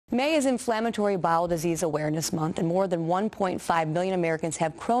May is Inflammatory Bowel Disease Awareness Month, and more than 1.5 million Americans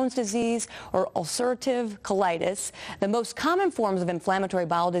have Crohn's disease or ulcerative colitis. The most common forms of inflammatory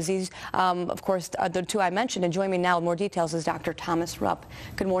bowel disease, of course, are the two I mentioned. And joining me now with more details is Dr. Thomas Rupp.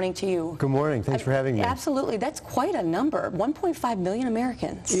 Good morning to you. Good morning. Thanks for having me. Absolutely. That's quite a number. 1.5 million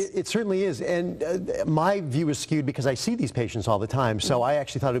Americans. It certainly is. And my view is skewed because I see these patients all the time. So I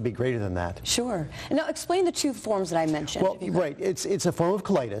actually thought it would be greater than that. Sure. And now explain the two forms that I mentioned. Well, right. It's a form of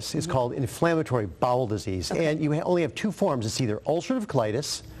colitis. It's called inflammatory bowel disease. Okay. And you only have two forms. It's either ulcerative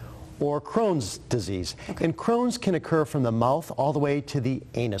colitis or Crohn's disease. Okay. And Crohn's can occur from the mouth all the way to the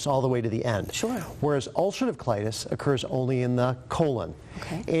anus, all the way to the end. Sure. Whereas ulcerative colitis occurs only in the colon.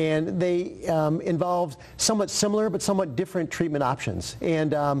 Okay. And they involve somewhat similar but somewhat different treatment options.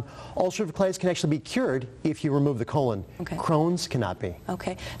 And ulcerative colitis can actually be cured if you remove the colon. Okay. Crohn's cannot be.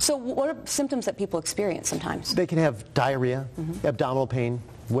 Okay. So what are symptoms that people experience sometimes? They can have diarrhea, abdominal pain,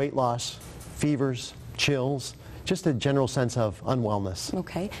 weight loss, fevers, chills, just a general sense of unwellness.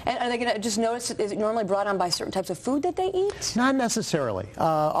 Okay. And are they going to just notice, is it normally brought on by certain types of food that they eat? Not necessarily.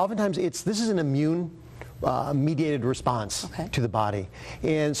 Oftentimes this is an immune mediated response to the body.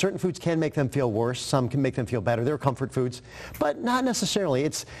 And certain foods can make them feel worse. Some can make them feel better. They're comfort foods, but not necessarily.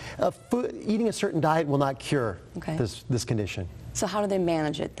 It's eating a certain diet will not cure this condition. So how do they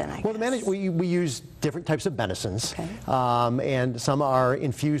manage it then, I guess? We use different types of medicines, Okay. And some are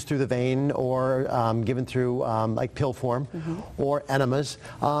infused through the vein or given through like pill form or enemas,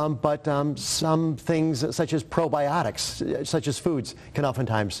 but some things such as probiotics, such as foods, can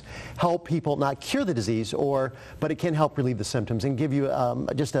oftentimes help people not cure the disease, but it can help relieve the symptoms and give you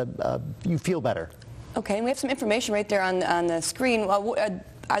you feel better. Okay, and we have some information right there on the screen.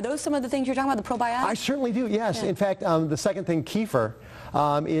 Are those some of the things you're talking about, the probiotics? I certainly do, yes. Yeah. In fact, the second thing, kefir,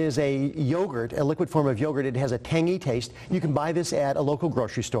 is a yogurt, a liquid form of yogurt. It has a tangy taste. You can buy this at a local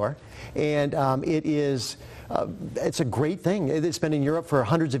grocery store, and it's a great thing. It's been in Europe for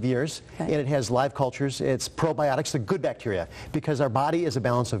hundreds of years, and it has live cultures. It's probiotics, the good bacteria, because our body is a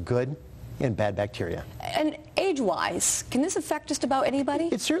balance of good and bad bacteria. And age-wise, can this affect just about anybody?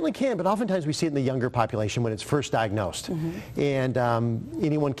 It certainly can, but oftentimes we see it in the younger population when it's first diagnosed. And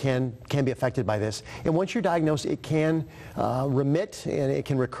anyone can be affected by this. And once you're diagnosed, it can remit and it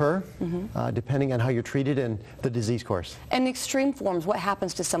can recur depending on how you're treated and the disease course. And extreme forms, what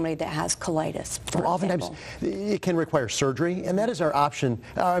happens to somebody that has colitis, for oftentimes it can require surgery, and that is our option.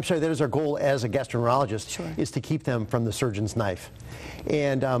 That is our goal as a gastroenterologist, is to keep them from the surgeon's knife.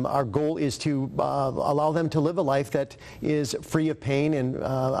 And our goal is to allow them to live a life that is free of pain and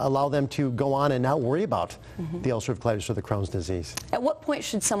allow them to go on and not worry about the ulcerative colitis or the Crohn's disease. At what point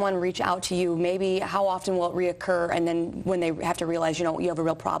should someone reach out to you? Maybe how often will it reoccur, and then when they have to realize, you have a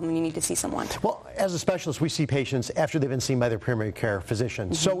real problem and you need to see someone? Well, as a specialist, we see patients after they've been seen by their primary care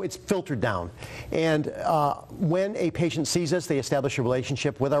physician. So it's filtered down. And when a patient sees us, they establish a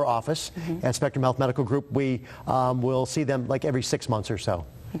relationship with our office at Spectrum Health Medical Group. We will see them like every 6 months or so.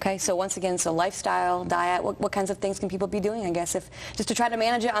 Okay, so once again, lifestyle, diet, what kinds of things can people be doing, I guess, just to try to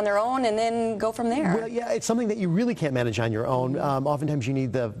manage it on their own and then go from there? Well, yeah, it's something that you really can't manage on your own. Oftentimes you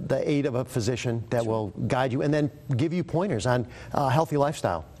need the aid of a physician that will guide you and then give you pointers on a healthy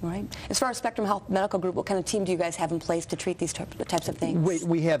lifestyle. Right. As far as Spectrum Health Medical Group, what kind of team do you guys have in place to treat these types of things?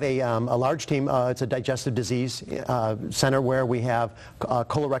 We have a large team. It's a digestive disease center where we have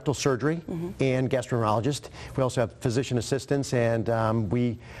colorectal surgery and gastroenterologist. We also have physician assistants, and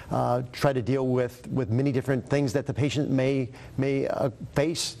we try to deal with many different things that the patient may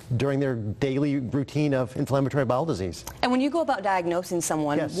face during their daily routine of inflammatory bowel disease. And when you go about diagnosing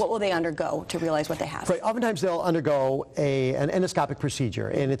someone, what will they undergo to realize what they have? Right. Oftentimes they'll undergo an endoscopic procedure,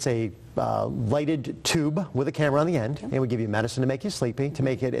 and it's a lighted tube with a camera on the end, and we give you medicine to make you sleepy, to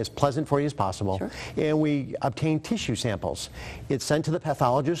make it as pleasant for you as possible. And we obtain tissue samples. It's sent to the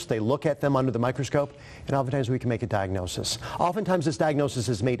pathologist. They look at them under the microscope, and oftentimes we can make a diagnosis. Oftentimes this diagnosis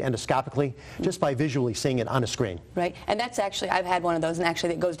is made endoscopically just by visually seeing it on a screen. Right. And that's actually, I've had one of those, and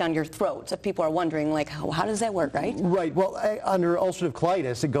actually it goes down your throat. So people are wondering, like, how does that work, right? Right. Well, under ulcerative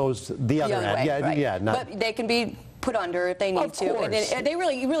colitis, it goes the other end. Way, but they can be put under if they need to. And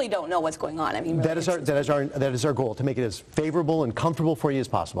you really don't know what's going on. I mean, really, that is our goal, to make it as favorable and comfortable for you as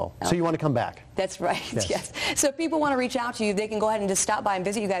possible. So you want to come back. That's right. Yes. So if people want to reach out to you, they can go ahead and just stop by and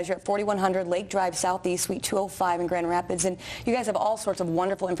visit you guys. You're at 4100 Lake Drive Southeast, Suite 205 in Grand Rapids, and you guys have all sorts of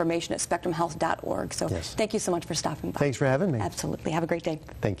wonderful information at spectrumhealth.org. So thank you so much for stopping by. Thanks for having me. Absolutely. Have a great day.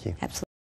 Thank you. Absolutely.